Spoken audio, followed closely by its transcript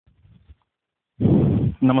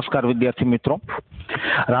નમસ્કાર વિદ્યાર્થી મિત્રો,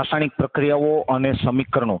 રાસાયણિક પ્રક્રિયાઓ અને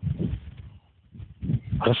સમીકરણો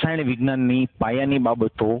રસાયણ વિજ્ઞાનની પાયાની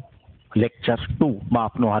બાબતો લેક્ચર 2 માં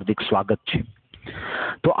આપનું હાર્દિક સ્વાગત છે.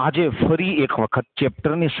 તો આજે ફરી એક વખત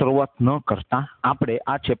ચેપ્ટરની શરૂઆત ન કરતા આપણે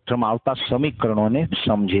આ ચેપ્ટરમાં આવતા સમીકરણોને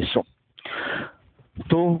સમજીશું.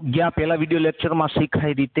 તો ગયા પહેલા વિડિયો લેક્ચરમાં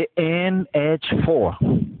શીખાય રીતે NH4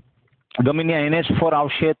 ગમે ત્યાં NH4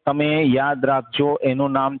 આવશે, તમે યાદ રાખજો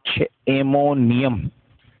એનું નામ છે એમોનિયમ.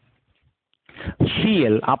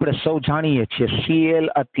 Cl આપણે સૌ જાણીએ છીએ, Cl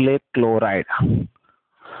એટલે ક્લોરાઇડ,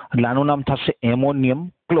 એટલે આનું નામ થશે એમોનિયમ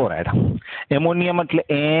ક્લોરાઇડ. એમોનિયમ એટલે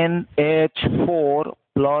NH4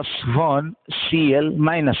 + 1 Cl -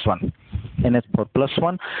 1, NH4 +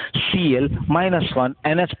 1 Cl - 1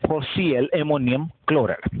 NH4Cl ammonium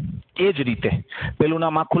chloride. એ જ રીતે પેલું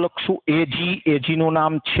નામ આખું લખશું Ag નું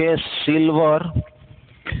નામ છે સિલ્વર,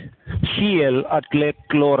 Cl એટલે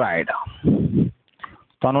ક્લોરાઇડ,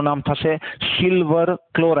 તો આનું નામ થશે silver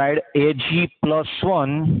chloride Ag +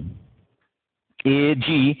 1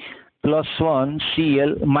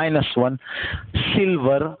 Cl - 1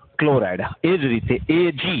 silver chloride. એ જ રીતે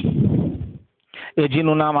Ag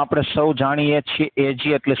નું નામ આપણે સૌ જાણીએ છીએ, Ag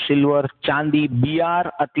એટલે સિલ્વર, ચાંદી, Br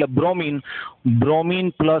એટલે બ્રોમિન, બ્રોમિન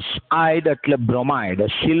 + આઇડ એટલે બ્રોમાઇડ,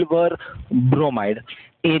 સિલ્વર બ્રોમાઇડ.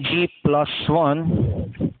 Ag + 1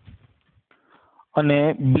 અને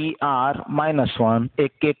Br - 1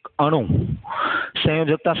 એક અણુ.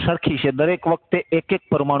 સંયોજકતા સરખી છે, દરેક વખતે એક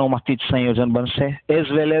પરમાણુમાંથી જ સંયોજન બનશે. એઝ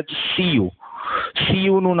વેલ એઝ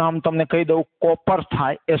Cu નું નામ તમને કહી દઉં, કોપર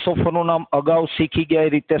થાય. SO4 નું નામ અગાઉ શીખી ગયા એ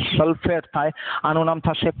રીતે સલ્ફેટ થાય, આનું નામ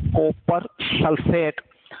થશે copper sulphate.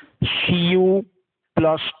 Cu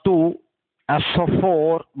 + 2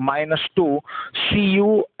 SO4 - 2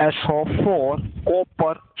 CuSO4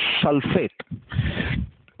 copper sulphate,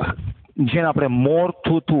 જેને આપણે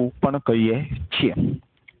મોરથુથુ પણ કહીએ છીએ.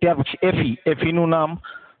 ત્યાર પછી Fe નું નામ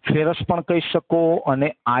ફેરસ પણ કહી શકો અને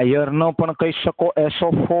આયર્ન પણ કહી શકો.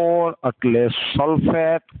 SO4 એટલે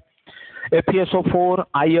સલ્ફેટ, FeSO4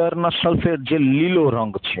 આયર્ન સલ્ફેટ, જે લીલો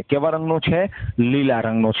રંગ છે. કેવા રંગનો છે? લીલા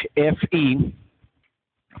રંગનો છે. Fe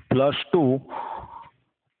 + 2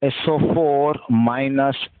 SO4 -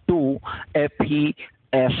 2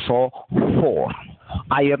 FeSO4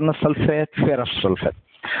 iron sulphate, ferrous sulphate.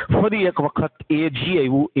 ફરી એક વખત Ag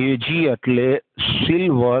આવ્યું, Ag એટલે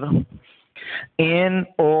સિલ્વર,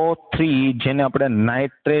 NO3 જેને આપણે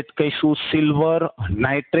નાઇટ્રેટ કહીશું, silver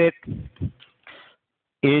nitrate.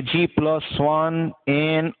 Ag + 1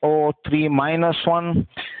 NO3 - 1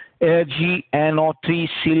 AgNO3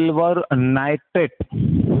 silver nitrate.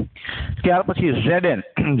 ત્યાર પછી Zn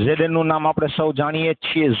નું નામ આપણે સૌ જાણીએ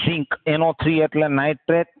છીએ, ઝિંક. NO3 એટલે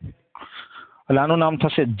નાઇટ્રેટ, એટલે આનું નામ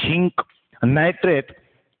થશે ઝિંક નાઇટ્રેટ.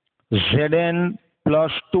 Zn +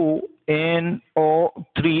 2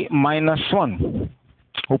 NO3 - 1.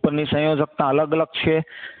 ઉપરની સંયોજકતા અલગ અલગ છે.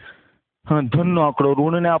 ધનનો આંકડો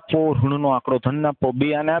ઋણને આપો, ઋણનો આંકડો ધનને આપો. બે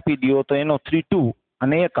આને આપી દો તો NO3 2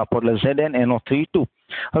 અને 1 આપો એટલે Zn NO3 2.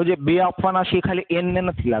 હવે જે બે આપવાના છે ખાલી N ને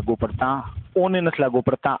નથી લાગુ પડતા, O ને નથી લાગુ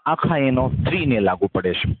પડતા, આખા NO3 ને લાગુ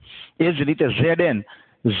પડે છે. એ જ રીતે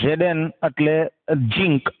Zn એટલે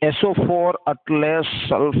ઝિંક, SO4 એટલે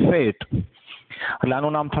સલ્ફેટ, એટલે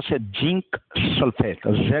આનું નામ થશે ઝિંક સલ્ફેટ.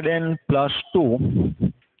 Zn + 2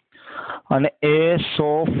 અને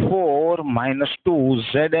SO4 - 2,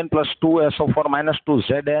 Zn + 2 SO4 - 2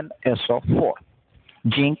 ZnSO4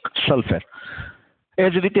 zinc sulphate. એ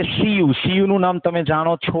જ રીતે Cu નું નામ તમે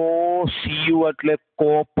જાણો છો, Cu એટલે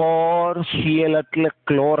કોપર, Cl એટલે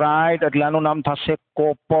ક્લોરાઇડ, એટલે આનું નામ થશે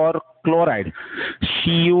કોપર ક્લોરાઇડ.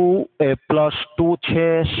 Cu એ +2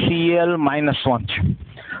 છે, Cl - 1 છે,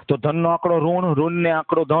 તો ધનનો આંકડો ઋણ ને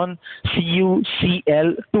આંકડો ધન.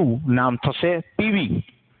 CuCl2 નામ થશે Pb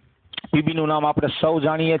નું નામ આપણે સૌ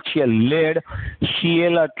જાણીએ છીએ, લેડ.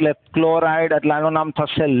 Cl એટલે ક્લોરાઇડ, એટલે આનું નામ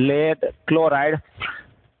થશે lead chloride.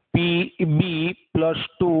 Pb +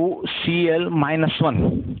 2 Cl - 1.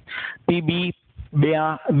 Pb બે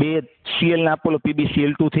Cl ને આપો,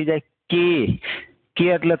 PbCl2 થઈ જાય. K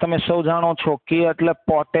એટલે તમે સૌ જાણો છો, K એટલે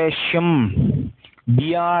પોટેશિયમ.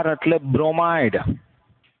 Br એટલે bromide,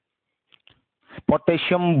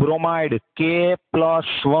 potassium bromide. K +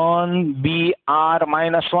 1 Br -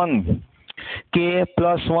 1, K +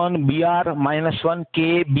 1 Br - 1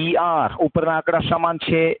 KBr. ઉપરના આંકડા સમાન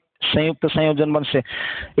છે, સંયુક્ત સંયોજન બનશે.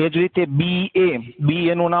 એ જ રીતે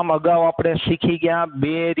Ba નું નામ અગાઉ આપણે શીખી ગયા,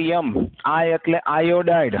 બેરિયમ. I એટલે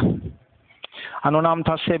આયોડાઇડ, આનું નામ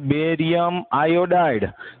થશે બેરિયમ આયોડાઇડ.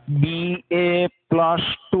 Ba +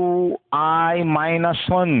 2 I -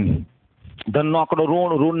 1, ધનનો આંકડો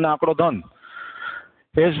ઋણનો આંકડો ધન.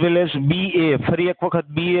 As well as BA. ફરી એક વખત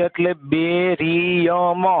BA એટલે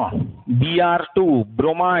barium. Br2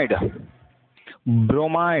 bromide.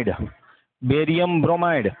 Barium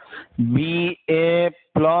bromide.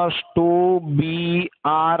 Ba+2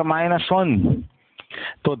 Br-1.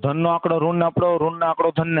 તો ધનનો આંકડો ઋણને આપો, ઋણનો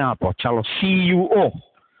આંકડો ધનને આપો. ચાલો CuO.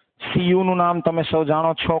 Cu નું નામ તમે સૌ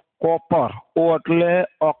જાણો છો, કોપર. O એટલે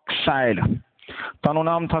ઓક્સાઇડ, તો આનું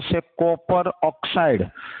નામ થશે કોપર ઓક્સાઇડ.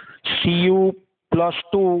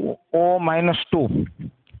 Cu+2 O-2.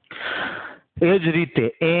 એ જ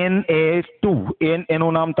રીતે Na2.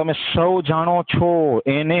 એનું નામ તમે સૌ જાણો છો.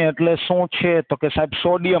 Na એટલે શું છે તો કે સાહેબ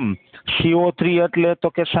સોડિયમ. CO3 એટલે તો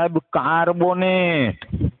કે સાહેબ કાર્બોનેટ.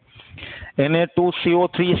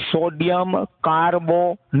 Na2CO3 સોડિયમ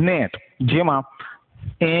કાર્બોનેટ, જેમાં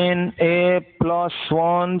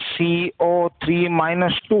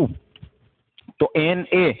Na+1CO3-2. તો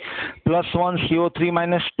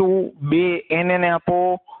Na+1CO3-2 બે Na ને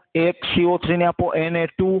આપો, એક CO3 ને આપો,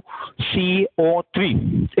 Na2CO3.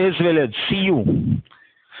 As well as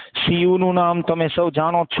Cu નું નામ તમે સૌ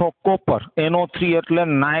જાણો છો, કોપર. NO3 એટલે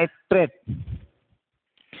નાઇટ્રેટ,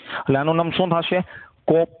 એટલે આનું નામ શું થશે?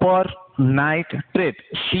 Copper nitrate.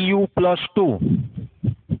 Cu+2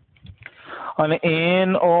 અને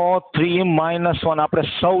NO3-1. આપણે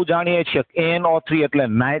સૌ જાણીએ છીએ NO3 એટલે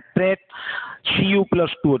નાઇટ્રેટ,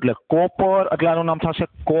 Cu+2 એટલે કોપર, એટલે આનું નામ થશે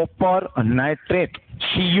કોપર નાઇટ્રેટ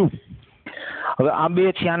Cu. હવે આ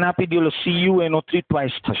બે છે, આને આપી દો એટલે CuNO3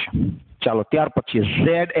 ટ્વાઇસ થશે. ચાલો ત્યાર પછી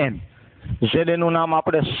Zn. Zn નું નામ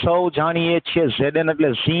આપણે સૌ જાણીએ છીએ. Zn એટલે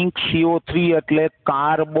ઝિંક. CO3 એટલે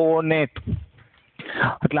કાર્બોનેટ,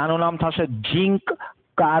 એટલે આનું નામ થશે zinc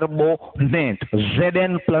carbonate.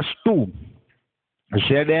 Zn+2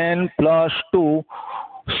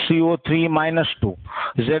 CO3-2.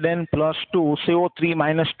 Zn+2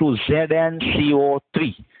 CO3-2 ZnCO3.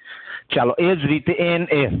 ચાલો એ જ રીતે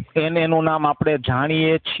Na નું નામ આપણે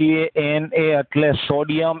જાણીએ છીએ. Na એટલે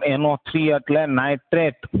સોડિયમ, NO3 એટલે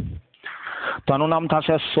નાઇટ્રેટ, તો આનું નામ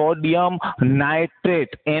થશે sodium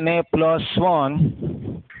nitrate. Na+1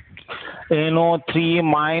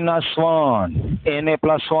 NO3-1.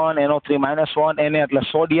 Na+1 NO3-1. Na એટલે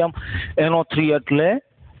સોડિયમ, NO3 એટલે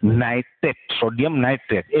નાઇટ્રેટ, સોડિયમ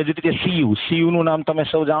નાઇટ્રેટ. એ જ રીતે Cu નું નામ તમે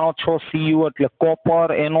સૌ જાણો છો. Cu એટલે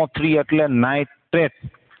કોપર, NO3 એટલે નાઇટ્રેટ,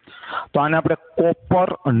 તો આને આપણે કોપર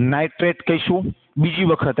નાઇટ્રેટ કહીશું. બીજી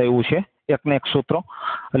વખત આવ્યું છે એકને એક સૂત્ર,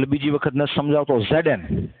 એટલે બીજી વખત ને સમજાવતો. Zn.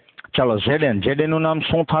 ચાલો Zn નું નામ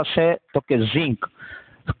શું થશે તો કે ઝિંક.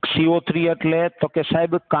 CO3 એટલે તો કે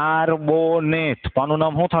સાહેબ કાર્બોનેટ, તો આનું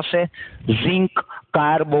નામ શું થશે? Zinc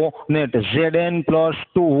carbonate.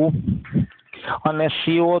 Zn+2 અને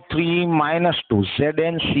CO3-2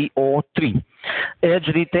 ZnCO3. એ જ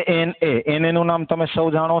રીતે Na નું નામ તમે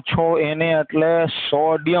સૌ જાણો છો. Na એટલે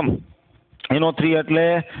સોડિયમ, NO3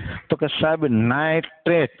 એટલે તો કે સાહેબ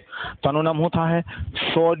નાઇટ્રેટ, તો આનું નામ શું થાય?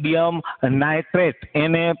 Sodium nitrate.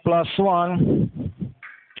 Na+1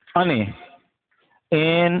 અને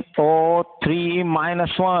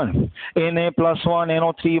NO3-1. Na+1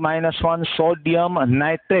 NO3-1 sodium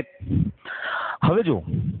nitrate. હવે જો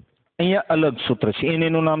અહીંયા અલગ સૂત્ર છે. Na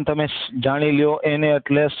નું નામ તમે જાણી લ્યો. Na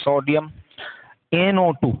એટલે સોડિયમ.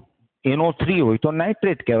 NO2 NO3 હોય તો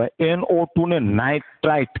નાઇટ્રેટ કહેવાય, NO2 ને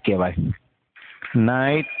નાઇટ્રાઇટ કહેવાય,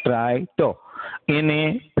 નાઇટ્રાઇટ.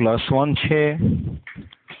 Na+1 છે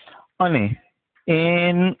અને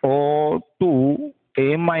NO2 એ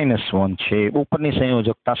 -1 છે. ઉપરની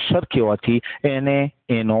સંયોજકતા સરખી હોવાથી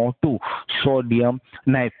NaNO2 sodium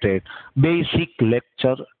nitrate. Basic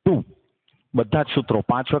lecture 2. બધા જ સૂત્રો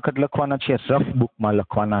 5 વખત લખવાના છે, રફ બુકમાં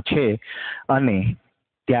લખવાના છે, અને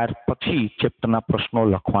ત્યાર પછી ચેપ્ટરના પ્રશ્નો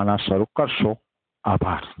લખવાના શરૂ કરશો.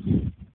 આભાર.